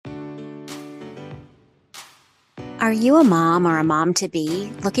Are you a mom or a mom to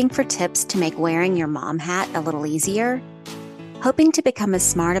be looking for tips to make wearing your mom hat a little easier? Hoping to become as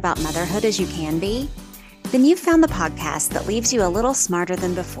smart about motherhood as you can be? Then you've found the podcast that leaves you a little smarter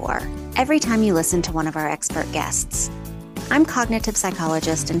than before every time you listen to one of our expert guests. I'm cognitive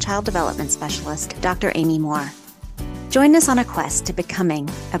psychologist and child development specialist, Dr. Amy Moore. Join us on a quest to becoming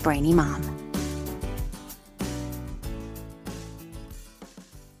a brainy mom.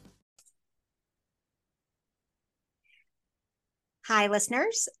 Hi,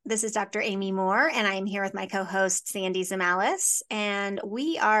 listeners. This is Dr. Amy Moore, and I am here with my co-host, Sandy Zamalis, and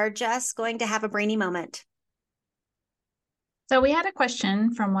we are just going to have a brainy moment. So we had a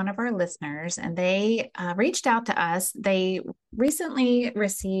question from one of our listeners, and they reached out to us. They recently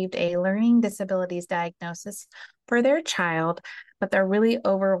received a learning disabilities diagnosis for their child, but they're really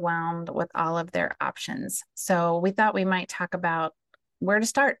overwhelmed with all of their options. So we thought we might talk about where to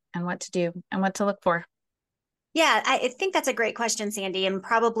start and what to do and what to look for. Yeah, I think that's a great question, Sandy, and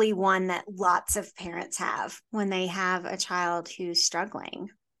probably one that lots of parents have when they have a child who's struggling,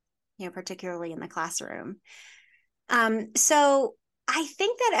 particularly in the classroom. So I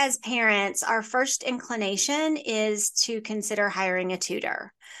think that as parents, our first inclination is to consider hiring a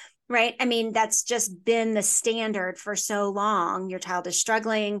tutor, right? I mean, that's just been the standard for so long. Your child is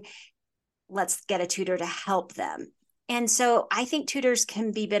struggling. Let's get a tutor to help them. And so I think tutors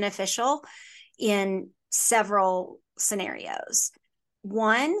can be beneficial in several scenarios.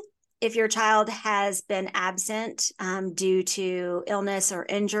 One, if your child has been absent due to illness or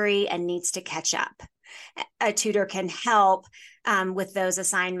injury and needs to catch up, a tutor can help with those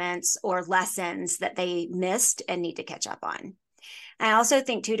assignments or lessons that they missed and need to catch up on. I also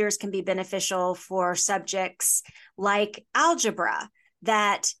think tutors can be beneficial for subjects like algebra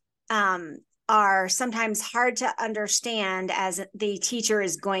that are sometimes hard to understand as the teacher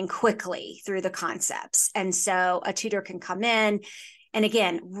is going quickly through the concepts. And so a tutor can come in and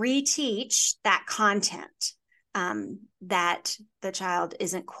again, reteach that content that the child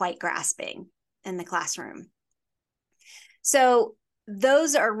isn't quite grasping in the classroom. So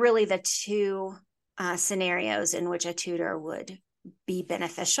those are really the two scenarios in which a tutor would be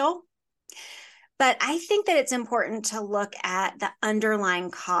beneficial. But I think that it's important to look at the underlying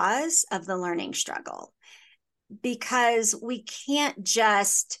cause of the learning struggle, because we can't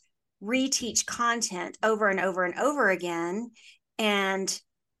just reteach content over and over and over again and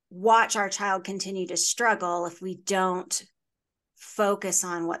watch our child continue to struggle if we don't focus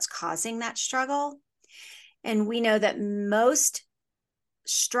on what's causing that struggle. And we know that most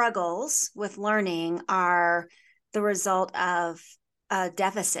struggles with learning are the result of a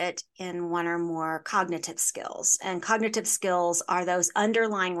deficit in one or more cognitive skills. And cognitive skills are those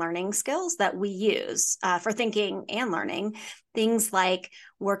underlying learning skills that we use for thinking and learning. Things like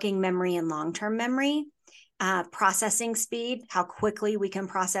working memory and long-term memory, processing speed, how quickly we can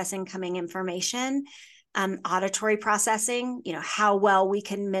process incoming information, auditory processing, how well we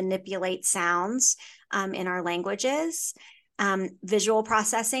can manipulate sounds in our languages, visual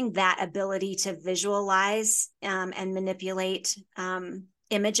processing, that ability to visualize and manipulate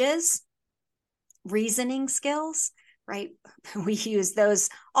images, reasoning skills, right? We use those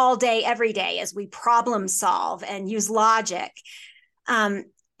all day, every day as we problem solve and use logic. And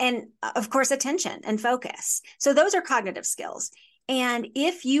of course, attention and focus. So those are cognitive skills. And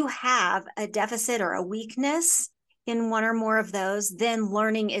if you have a deficit or a weakness in one or more of those, then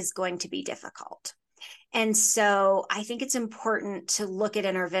learning is going to be difficult. And so I think it's important to look at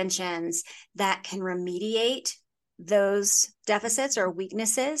interventions that can remediate those deficits or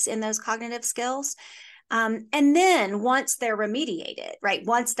weaknesses in those cognitive skills. And then once they're remediated, right,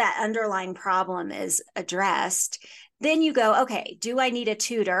 once that underlying problem is addressed, then you go, okay, do I need a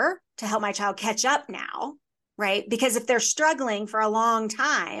tutor to help my child catch up now, right? Because if they're struggling for a long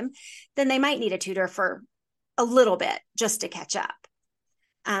time, then they might need a tutor for a little bit just to catch up.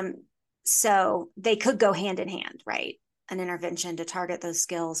 So they could go hand in hand, right? An intervention to target those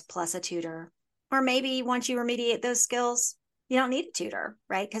skills plus a tutor. Or maybe once you remediate those skills, you don't need a tutor,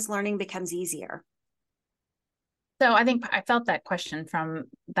 right? Because learning becomes easier. So I think I felt that question from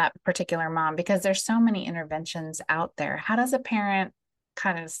that particular mom because there's so many interventions out there. How does a parent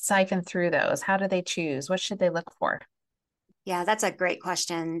kind of siphon through those? How do they choose? What should they look for? Yeah, that's a great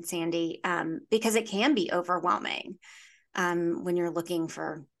question, Sandy, because it can be overwhelming when you're looking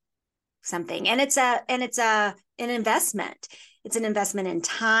for something, and it's an investment. It's an investment in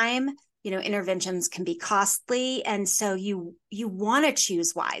time. Interventions can be costly, and so you want to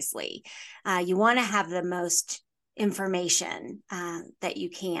choose wisely. You want to have the most information that you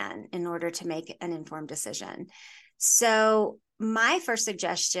can in order to make an informed decision. So my first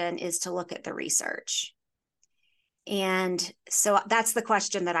suggestion is to look at the research. And so that's the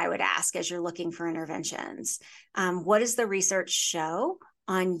question that I would ask as you're looking for interventions. What does the research show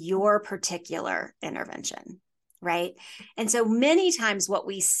on your particular intervention, right? And so many times what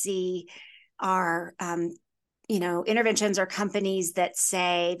we see are, interventions or companies that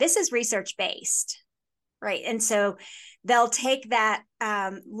say, this is research based, right? And so they'll take that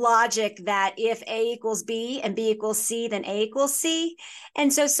logic that if A equals B and B equals C, then A equals C.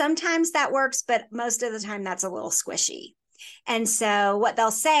 And so sometimes that works, but most of the time that's a little squishy. And so what they'll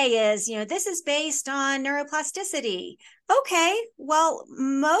say is, this is based on neuroplasticity. Okay, well,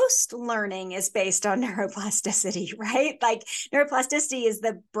 most learning is based on neuroplasticity, right? Like neuroplasticity is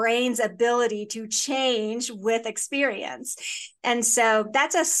the brain's ability to change with experience. And so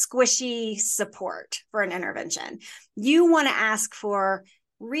that's a squishy support for an intervention. You want to ask for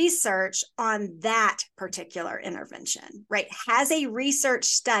research on that particular intervention, right? Has a research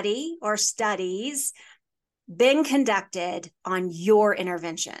study or studies been conducted on your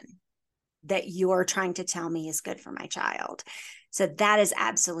intervention that you're trying to tell me is good for my child? So that is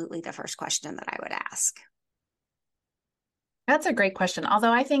absolutely the first question that I would ask. That's a great question.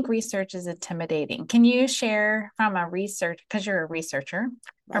 Although I think research is intimidating. Can you share from a research, because you're a researcher,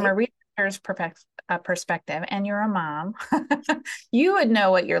 right? From a researcher's perspective, and you're a mom, you would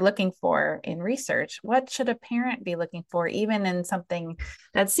know what you're looking for in research. What should a parent be looking for, even in something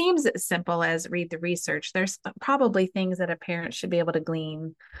that seems as simple as read the research? There's probably things that a parent should be able to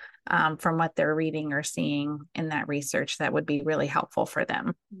glean from what they're reading or seeing in that research that would be really helpful for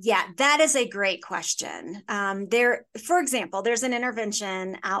them. Yeah, that is a great question. For example, there's an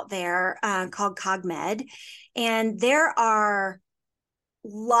intervention out there called CogMed, and there are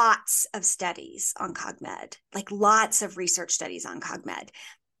lots of studies on CogMed, like lots of research studies on CogMed,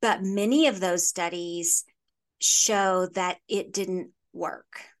 but many of those studies show that it didn't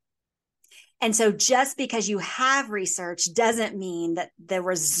work. And so just because you have research doesn't mean that the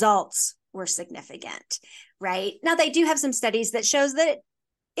results were significant, right? Now, they do have some studies that shows that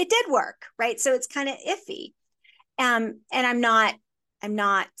it did work, right? So it's kind of iffy. And I'm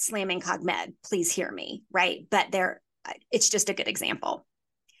not slamming CogMed, please hear me, right? But it's just a good example.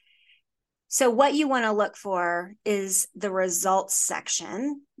 So what you want to look for is the results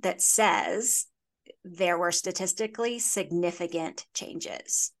section that says there were statistically significant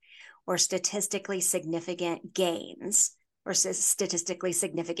changes, or statistically significant gains, or statistically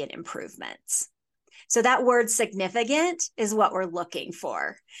significant improvements. So that word significant is what we're looking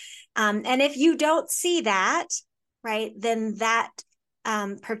for. And if you don't see that, right, then that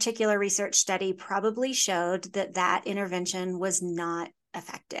particular research study probably showed that intervention was not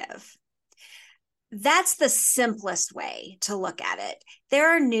effective. That's the simplest way to look at it. There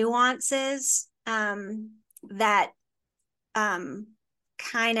are nuances that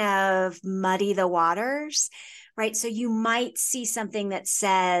kind of muddy the waters, right? So you might see something that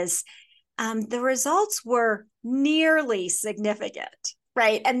says the results were nearly significant,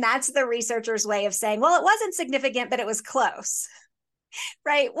 right? And that's the researcher's way of saying, well, it wasn't significant, but it was close,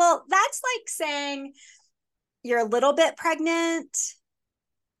 right? Well, that's like saying you're a little bit pregnant,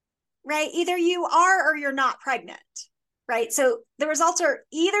 right? Either you are or you're not pregnant, right? So the results are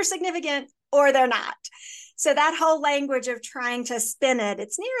either significant or they're not. So that whole language of trying to spin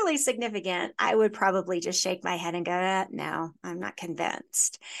it's nearly significant, I would probably just shake my head and go, no, I'm not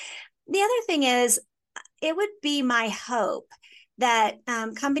convinced. The other thing is, it would be my hope that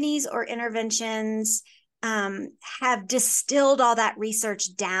companies or interventions have distilled all that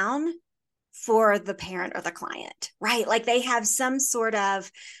research down for the parent or the client, right? Like they have some sort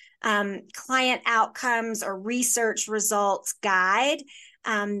of client outcomes or research results guide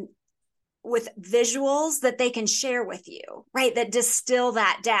with visuals that they can share with you, right? That distill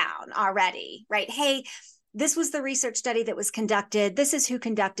that down already, right? Hey, this was the research study that was conducted. This is who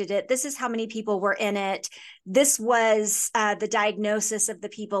conducted it. This is how many people were in it. This was the diagnosis of the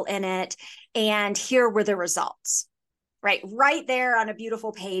people in it. And here were the results, right there on a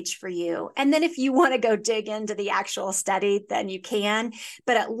beautiful page for you. And then if you want to go dig into the actual study, then you can,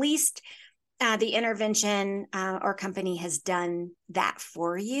 but at least the intervention or company has done that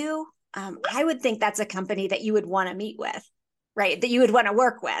for you. I would think that's a company that you would want to meet with, right? That you would want to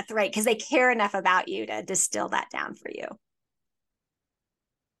work with, right? Because they care enough about you to distill that down for you.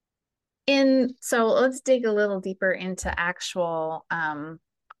 So let's dig a little deeper into actual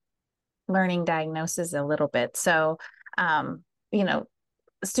learning diagnosis a little bit. So,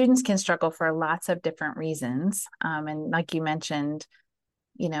 students can struggle for lots of different reasons. And like you mentioned,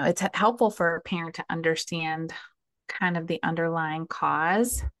 it's helpful for a parent to understand kind of the underlying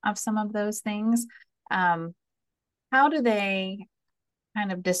cause of some of those things. How do they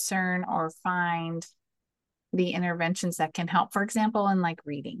kind of discern or find the interventions that can help. For example, in like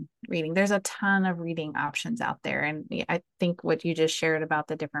reading, there's a ton of reading options out there. And I think what you just shared about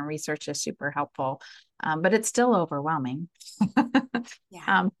the different research is super helpful, but it's still overwhelming.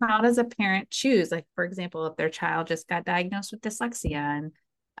 Yeah. How does a parent choose? Like, for example, if their child just got diagnosed with dyslexia,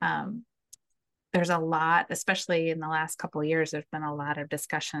 and there's a lot, especially in the last couple of years, there's been a lot of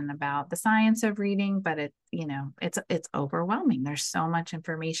discussion about the science of reading, but it's overwhelming. There's so much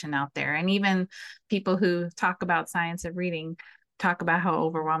information out there. And even people who talk about science of reading talk about how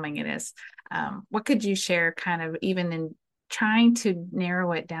overwhelming it is. What could you share kind of even in trying to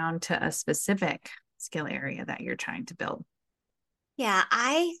narrow it down to a specific skill area that you're trying to build? Yeah,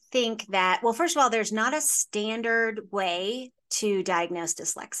 I think that, well, first of all, there's not a standard way to diagnose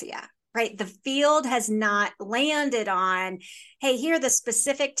dyslexia, right? The field has not landed on, hey, here are the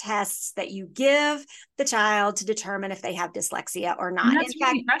specific tests that you give the child to determine if they have dyslexia or And not. In that's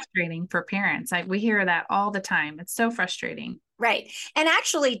fact, really frustrating for parents. Like we hear that all the time. It's so frustrating. right. And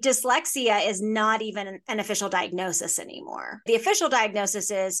actually, dyslexia is not even an official diagnosis anymore. The official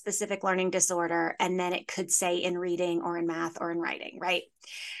diagnosis is specific learning disorder, and then it could say in reading or in math or in writing, right?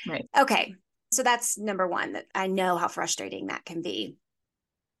 Right. Okay. So that's number one, that I know how frustrating that can be.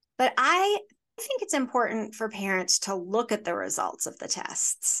 But I think it's important for parents to look at the results of the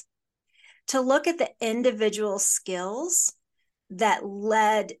tests, to look at the individual skills that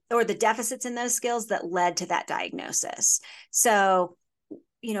led, or the deficits in those skills that led to that diagnosis. So,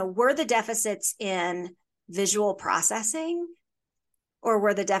 were the deficits in visual processing, or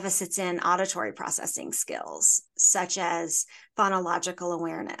were the deficits in auditory processing skills, such as phonological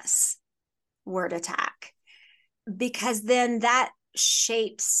awareness, word attack? Because then that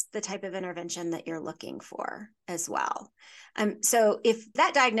shapes the type of intervention that you're looking for as well. So if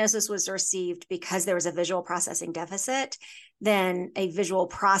that diagnosis was received because there was a visual processing deficit, then a visual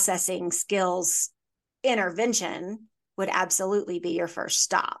processing skills intervention would absolutely be your first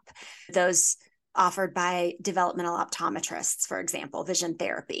stop. Those offered by developmental optometrists, for example, vision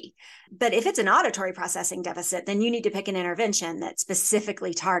therapy. But if it's an auditory processing deficit, then you need to pick an intervention that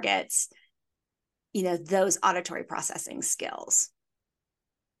specifically targets, those auditory processing skills.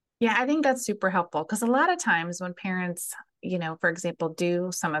 Yeah, I think that's super helpful because a lot of times when parents, for example, do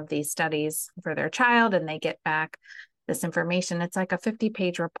some of these studies for their child and they get back this information, it's like a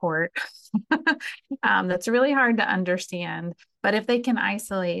 50-page report that's really hard to understand. But if they can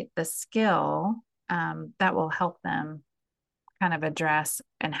isolate the skill, that will help them kind of address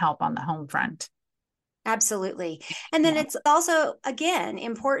and help on the home front. Absolutely. And then Yeah. it's also, again,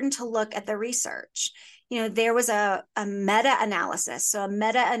 important to look at the research. There was a meta analysis. So, a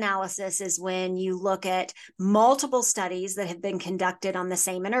meta analysis is when you look at multiple studies that have been conducted on the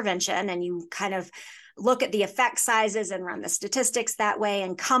same intervention, and you kind of look at the effect sizes and run the statistics that way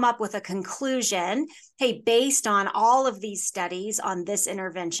and come up with a conclusion. Hey, based on all of these studies on this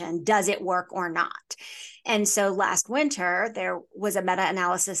intervention, does it work or not? And so last winter, there was a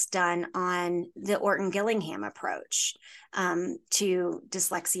meta-analysis done on the Orton-Gillingham approach to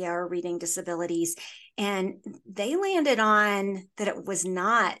dyslexia or reading disabilities. And they landed on that it was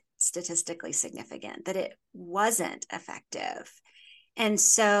not statistically significant, that it wasn't effective. And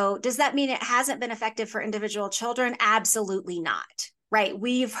so does that mean it hasn't been effective for individual children? Absolutely not, right?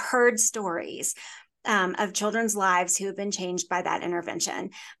 We've heard stories of children's lives who have been changed by that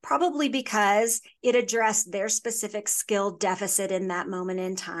intervention, probably because it addressed their specific skill deficit in that moment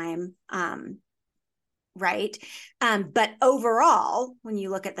in time, right? But overall, when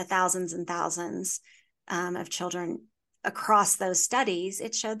you look at the thousands and thousands of children across those studies,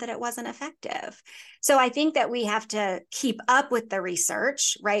 it showed that it wasn't effective. So I think that we have to keep up with the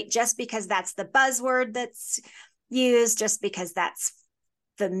research, right? Just because that's the buzzword that's used, just because that's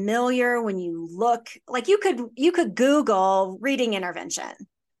familiar, when you look, like you could Google reading intervention,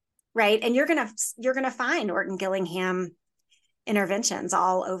 right? And you're gonna find Orton-Gillingham interventions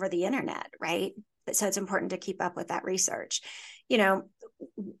all over the internet, right? So it's important to keep up with that research.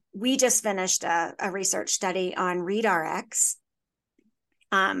 We just finished a research study on ReadRx,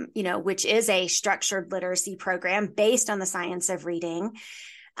 which is a structured literacy program based on the science of reading,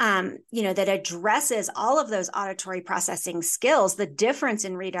 that addresses all of those auditory processing skills. The difference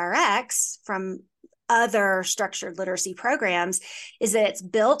in ReadRx from other structured literacy programs is that it's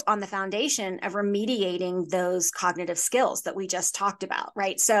built on the foundation of remediating those cognitive skills that we just talked about,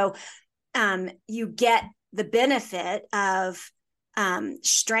 right? So you get the benefit of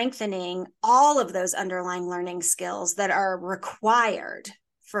strengthening all of those underlying learning skills that are required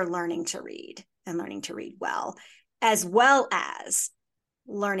for learning to read and learning to read well as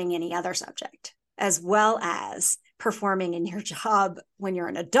learning any other subject, as well as performing in your job when you're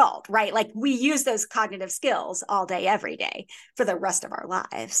an adult, right? Like we use those cognitive skills all day, every day for the rest of our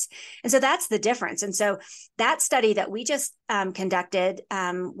lives. And so that's the difference. And so that study that we just conducted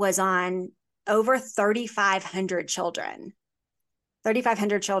was on over 3,500 children,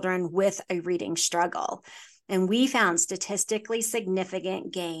 3,500 children with a reading struggle. And we found statistically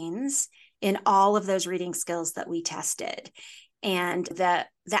significant gains in all of those reading skills that we tested. And the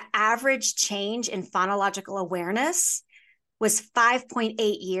average change in phonological awareness was 5.8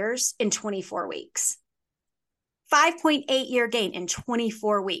 years in 24 weeks. 5.8-year gain in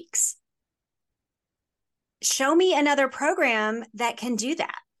 24 weeks. Show me another program that can do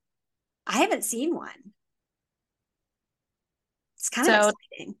that. I haven't seen one. It's kind of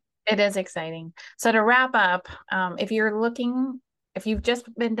exciting. It is exciting. So to wrap up, if you've just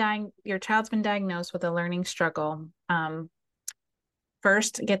been your child's been diagnosed with a learning struggle,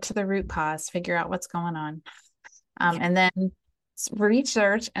 first get to the root cause, figure out what's going on, and then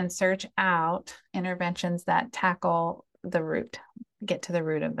research and search out interventions that tackle the root, get to the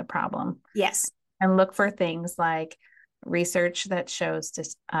root of the problem. Yes. And look for things like research that shows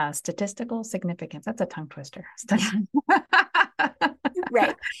statistical significance. That's a tongue twister.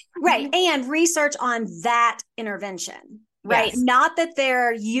 Right. And research on that intervention, right? Yes. Not that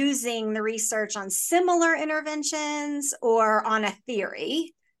they're using the research on similar interventions or on a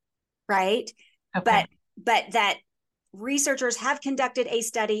theory, right? Okay. But that researchers have conducted a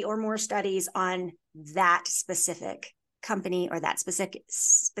study or more studies on that specific company or that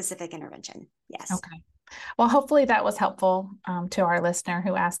specific intervention. Yes. Okay. Well, hopefully that was helpful to our listener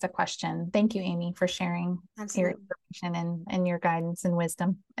who asked a question. Thank you, Amy, for sharing your information and your guidance and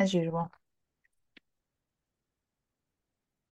wisdom as usual.